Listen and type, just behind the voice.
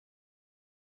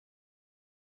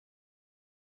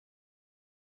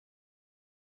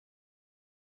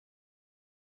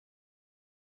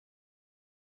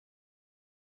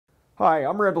Hi,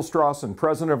 I'm Randall Strawson,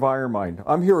 president of IronMind.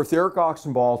 I'm here with Eric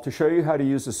Oxenball to show you how to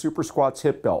use the Super Squats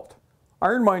hip belt.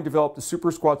 IronMind developed the Super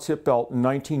Squats hip belt in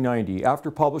 1990 after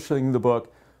publishing the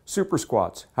book Super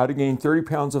Squats, How to Gain 30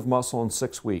 Pounds of Muscle in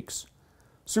 6 Weeks.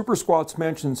 Super Squats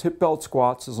mentions hip belt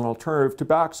squats as an alternative to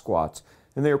back squats,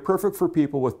 and they are perfect for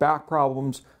people with back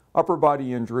problems, upper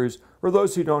body injuries, or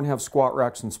those who don't have squat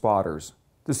racks and spotters.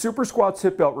 The Super Squats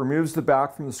hip belt removes the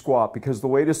back from the squat because the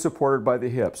weight is supported by the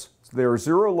hips. So there is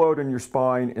zero load on your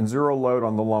spine and zero load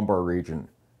on the lumbar region.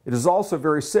 It is also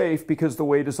very safe because the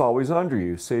weight is always under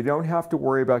you, so you don't have to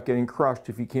worry about getting crushed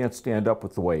if you can't stand up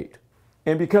with the weight.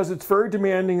 And because it's very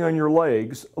demanding on your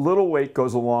legs, a little weight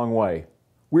goes a long way.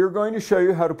 We are going to show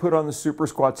you how to put on the Super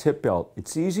Squats hip belt.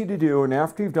 It's easy to do, and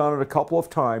after you've done it a couple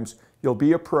of times, you'll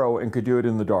be a pro and could do it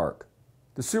in the dark.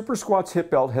 The Super Squats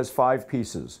hip belt has 5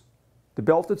 pieces. The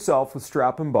belt itself with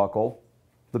strap and buckle.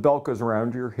 The belt goes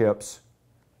around your hips.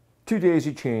 2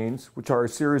 daisy chains, which are a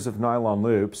series of nylon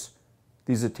loops.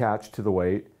 These attach to the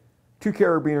weight. 2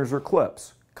 carabiners or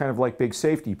clips, kind of like big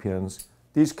safety pins.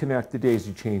 These connect the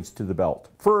daisy chains to the belt.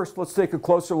 First, let's take a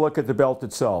closer look at the belt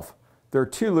itself. There are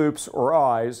 2 loops or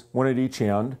eyes, one at each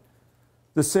end,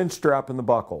 the cinch strap and the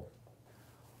buckle.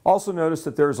 Also notice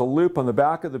that there is a loop on the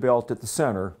back of the belt at the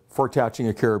center for attaching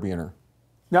a carabiner.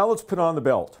 Now let's put on the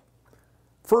belt.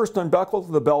 First, unbuckle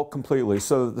the belt completely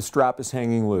so that the strap is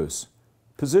hanging loose.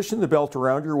 Position the belt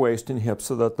around your waist and hips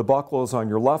so that the buckle is on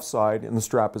your left side and the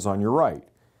strap is on your right.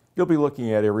 You'll be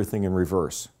looking at everything in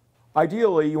reverse.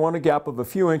 Ideally, you want a gap of a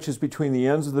few inches between the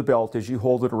ends of the belt as you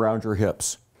hold it around your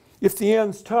hips. If the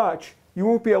ends touch, you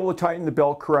won't be able to tighten the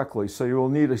belt correctly, so you will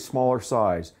need a smaller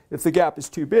size. If the gap is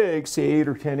too big, say 8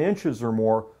 or 10 inches or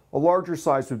more, a larger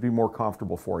size would be more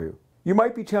comfortable for you. You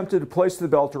might be tempted to place the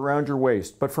belt around your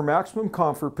waist, but for maximum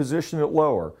comfort, position it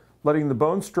lower, letting the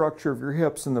bone structure of your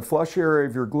hips and the flesh area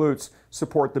of your glutes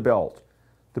support the belt.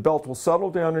 The belt will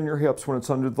settle down in your hips when it's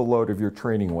under the load of your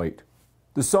training weight.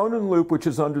 The sewn-in loop, which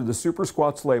is under the Super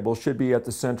Squats label, should be at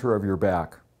the center of your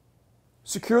back.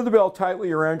 Secure the belt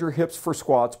tightly around your hips for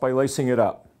squats by lacing it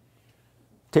up.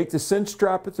 Take the cinch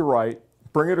strap at the right,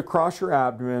 bring it across your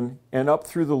abdomen and up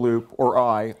through the loop or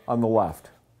eye on the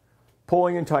left,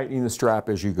 pulling and tightening the strap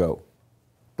as you go.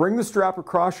 Bring the strap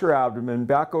across your abdomen,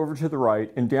 back over to the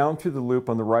right, and down through the loop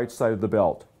on the right side of the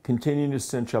belt, continuing to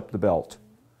cinch up the belt.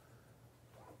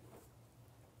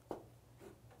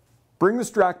 Bring the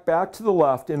strap back to the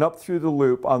left and up through the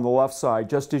loop on the left side,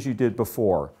 just as you did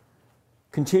before.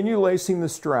 Continue lacing the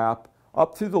strap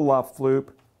up through the left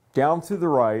loop, down through the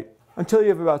right, until you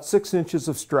have about 6 inches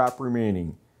of strap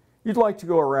remaining. You'd like to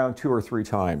go around 2 or 3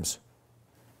 times.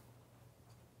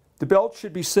 The belt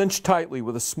should be cinched tightly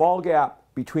with a small gap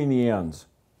between the ends.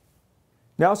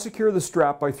 Now secure the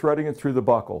strap by threading it through the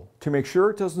buckle. To make sure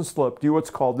it doesn't slip, do what's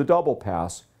called the double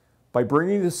pass by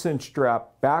bringing the cinch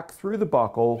strap back through the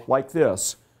buckle like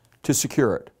this to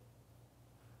secure it.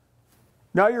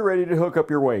 Now you're ready to hook up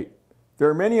your weight. There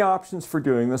are many options for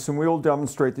doing this, and we will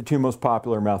demonstrate the 2 most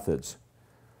popular methods.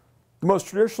 The most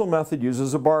traditional method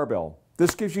uses a barbell.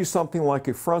 This gives you something like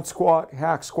a front squat,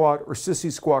 hack squat, or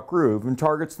sissy squat groove and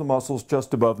targets the muscles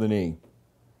just above the knee.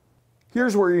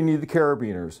 Here's where you need the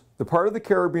carabiners. The part of the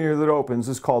carabiner that opens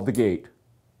is called the gate.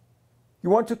 You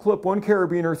want to clip one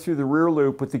carabiner through the rear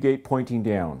loop with the gate pointing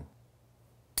down.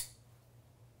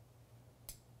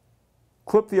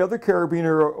 Clip the other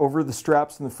carabiner over the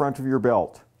straps in the front of your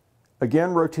belt,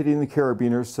 again rotating the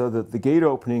carabiners so that the gate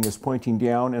opening is pointing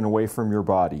down and away from your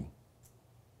body.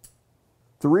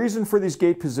 The reason for these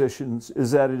gate positions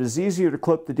is that it is easier to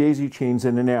clip the daisy chains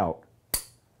in and out.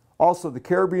 Also, the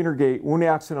carabiner gate won't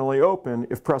accidentally open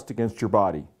if pressed against your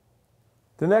body.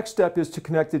 The next step is to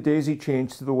connect the daisy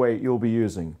chains to the weight you'll be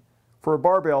using. For a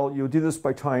barbell, you'll do this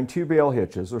by tying 2 bail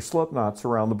hitches or slip knots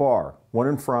around the bar, one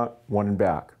in front, one in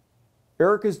back.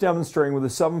 Eric is demonstrating with a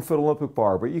 7-foot Olympic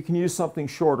bar, but you can use something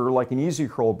shorter like an easy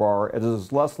curl bar as it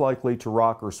is less likely to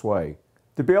rock or sway.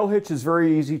 The bail hitch is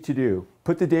very easy to do.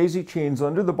 Put the daisy chains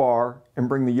under the bar and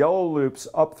bring the yellow loops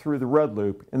up through the red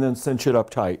loop and then cinch it up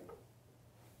tight.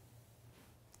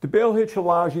 The bail hitch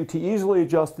allows you to easily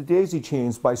adjust the daisy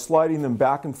chains by sliding them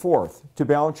back and forth to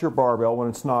balance your barbell when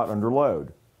it's not under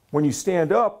load. When you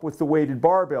stand up with the weighted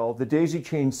barbell, the daisy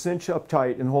chains cinch up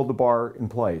tight and hold the bar in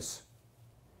place.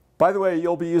 By the way,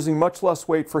 you'll be using much less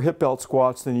weight for hip belt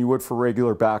squats than you would for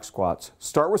regular back squats.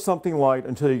 Start with something light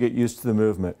until you get used to the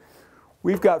movement.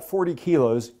 We've got 40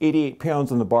 kilos, 88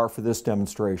 pounds on the bar for this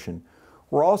demonstration.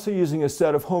 We're also using a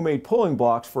set of homemade pulling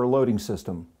blocks for a loading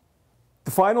system. The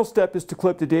final step is to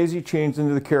clip the daisy chains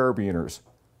into the carabiners.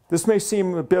 This may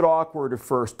seem a bit awkward at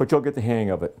first, but you'll get the hang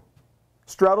of it.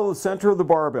 Straddle the center of the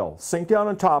barbell, sink down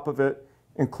on top of it,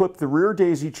 and clip the rear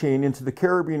daisy chain into the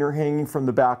carabiner hanging from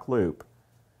the back loop.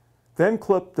 Then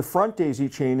clip the front daisy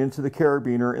chain into the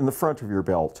carabiner in the front of your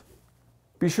belt.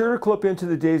 Be sure to clip into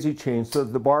the daisy chain so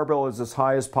that the barbell is as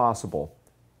high as possible.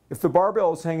 If the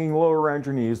barbell is hanging low around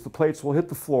your knees, the plates will hit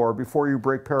the floor before you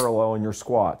break parallel in your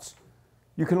squats.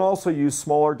 You can also use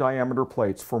smaller diameter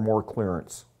plates for more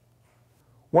clearance.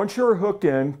 Once you are hooked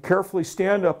in, carefully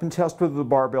stand up and test whether the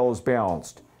barbell is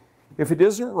balanced. If it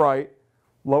isn't right,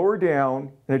 lower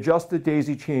down and adjust the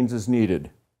daisy chains as needed.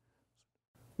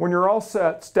 When you're all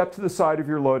set, step to the side of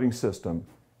your loading system.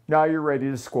 Now you're ready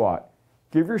to squat.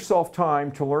 Give yourself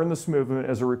time to learn this movement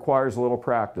as it requires a little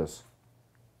practice.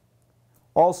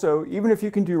 Also, even if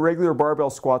you can do regular barbell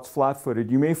squats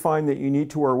flat-footed, you may find that you need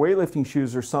to wear weightlifting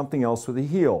shoes or something else with a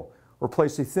heel, or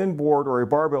place a thin board or a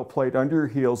barbell plate under your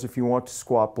heels if you want to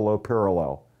squat below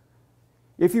parallel.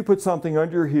 If you put something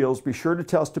under your heels, be sure to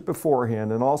test it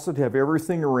beforehand and also to have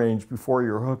everything arranged before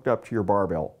you're hooked up to your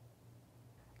barbell.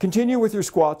 Continue with your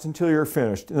squats until you're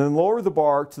finished, and then lower the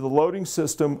bar to the loading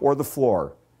system or the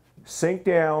floor. Sink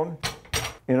down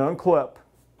and unclip.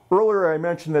 Earlier I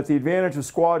mentioned that the advantage of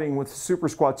squatting with the Super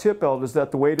Squats hip belt is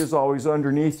that the weight is always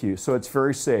underneath you, so it's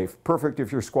very safe, perfect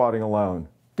if you're squatting alone.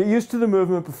 Get used to the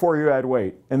movement before you add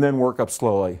weight, and then work up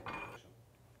slowly.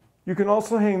 You can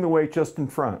also hang the weight just in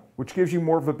front, which gives you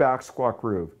more of a back squat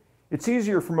groove. It's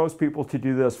easier for most people to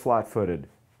do this flat-footed.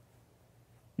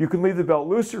 You can leave the belt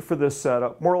looser for this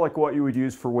setup, more like what you would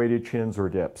use for weighted chins or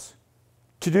dips.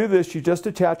 To do this, you just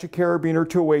attach a carabiner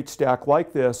to a weight stack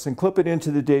like this and clip it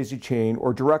into the daisy chain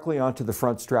or directly onto the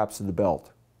front straps of the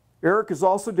belt. Eric is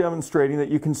also demonstrating that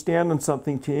you can stand on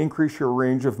something to increase your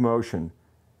range of motion.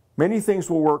 Many things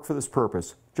will work for this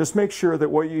purpose. Just make sure that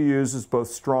what you use is both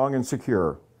strong and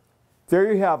secure.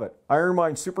 There you have it,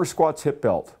 IronMind's Super Squats hip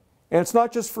belt. And it's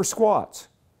not just for squats.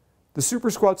 The Super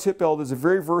Squats hip belt is a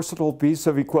very versatile piece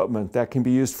of equipment that can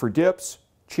be used for dips,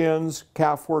 chins,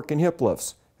 calf work, and hip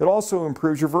lifts. It also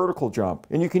improves your vertical jump,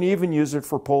 and you can even use it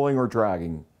for pulling or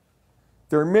dragging.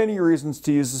 There are many reasons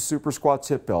to use the Super Squats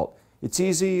hip belt. It's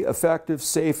easy, effective,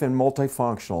 safe, and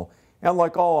multifunctional. And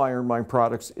like all IronMind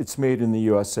products, it's made in the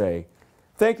USA.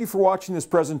 Thank you for watching this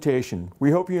presentation. We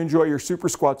hope you enjoy your Super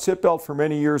Squats hip belt for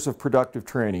many years of productive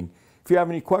training. If you have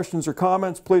any questions or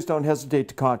comments, please don't hesitate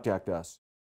to contact us.